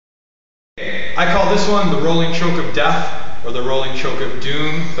I call this one the rolling choke of death or the rolling choke of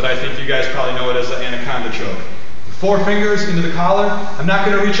doom, but I think you guys probably know it as the anaconda choke. 4 fingers into the collar. I'm not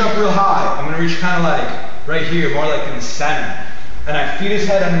going to reach up real high. I'm going to reach kind of like right here, more like in the center. And I feed his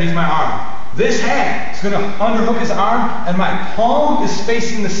head underneath my arm. This hand is going to underhook his arm, and my palm is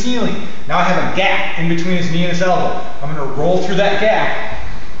facing the ceiling. Now I have a gap in between his knee and his elbow. I'm going to roll through that gap.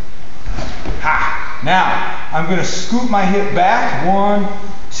 Ha! Now I'm going to scoop my hip back. 1,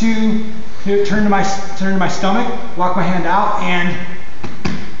 2, turn to my stomach, walk my hand out, and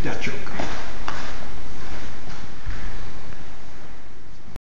death choke.